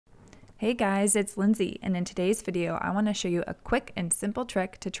Hey guys, it's Lindsay, and in today's video, I want to show you a quick and simple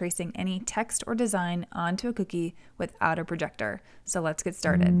trick to tracing any text or design onto a cookie without a projector. So let's get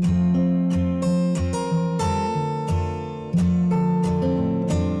started.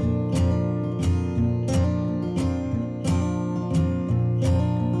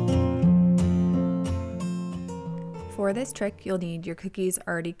 For this trick, you'll need your cookies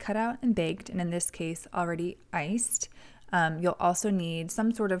already cut out and baked, and in this case, already iced. You'll also need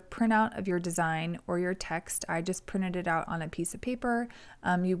some sort of printout of your design or your text. I just printed it out on a piece of paper.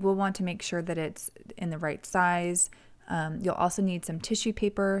 You will want to make sure that it's in the right size. You'll also need some tissue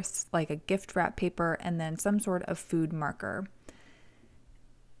paper, like a gift wrap paper, and then some sort of food marker.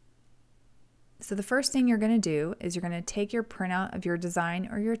 So the first thing you're going to do is you're going to take your printout of your design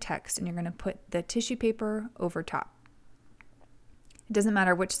or your text and you're going to put the tissue paper over top. It doesn't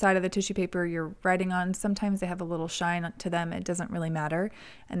matter which side of the tissue paper you're writing on. Sometimes they have a little shine to them. It doesn't really matter.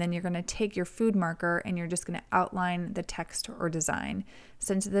 And then you're going to take your food marker and you're just going to outline the text or design.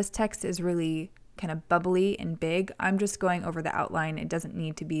 Since this text is really kind of bubbly and big, I'm just going over the outline. It doesn't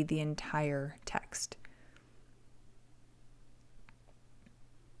need to be the entire text.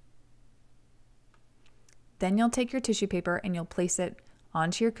 Then you'll take your tissue paper and you'll place it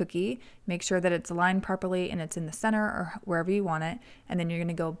onto your cookie. Make sure that it's aligned properly and it's in the center or wherever you want it. And then you're going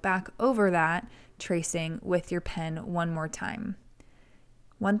to go back over that, tracing with your pen one more time.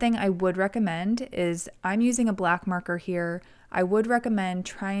 One thing I would recommend is I'm using a black marker here. I would recommend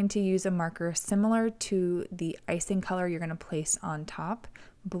trying to use a marker similar to the icing color you're going to place on top.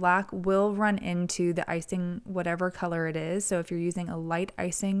 Black will run into the icing, whatever color it is. So if you're using a light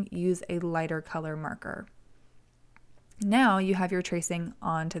icing, use a lighter color marker. Now you have your tracing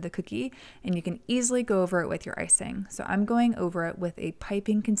onto the cookie and you can easily go over it with your icing. So I'm going over it with a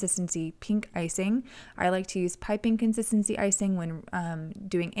piping consistency pink icing. I like to use piping consistency icing when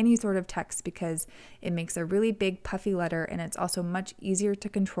doing any sort of text because it makes a really big puffy letter and it's also much easier to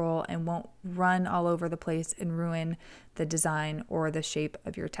control and won't run all over the place and ruin the design or the shape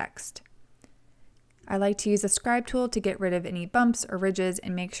of your text. I like to use a scribe tool to get rid of any bumps or ridges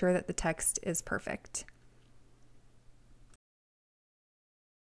and make sure that the text is perfect.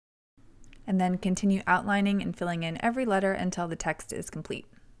 And then continue outlining and filling in every letter until the text is complete.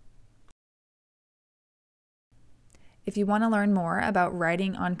 If you want to learn more about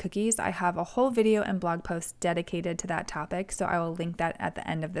writing on cookies, I have a whole video and blog post dedicated to that topic, so I will link that at the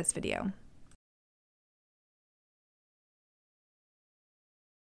end of this video.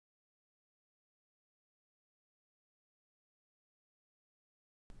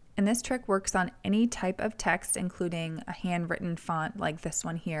 And this trick works on any type of text, including a handwritten font like this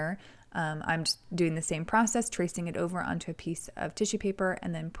one here. I'm just doing the same process, tracing it over onto a piece of tissue paper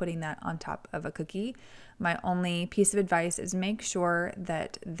and then putting that on top of a cookie. My only piece of advice is make sure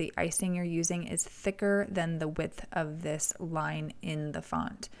that the icing you're using is thicker than the width of this line in the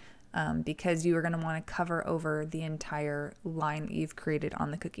font, because you are going to want to cover over the entire line that you've created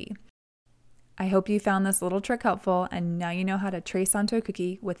on the cookie. I hope you found this little trick helpful and now you know how to trace onto a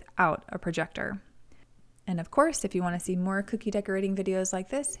cookie without a projector. And of course, if you want to see more cookie decorating videos like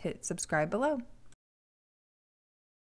this, hit subscribe below.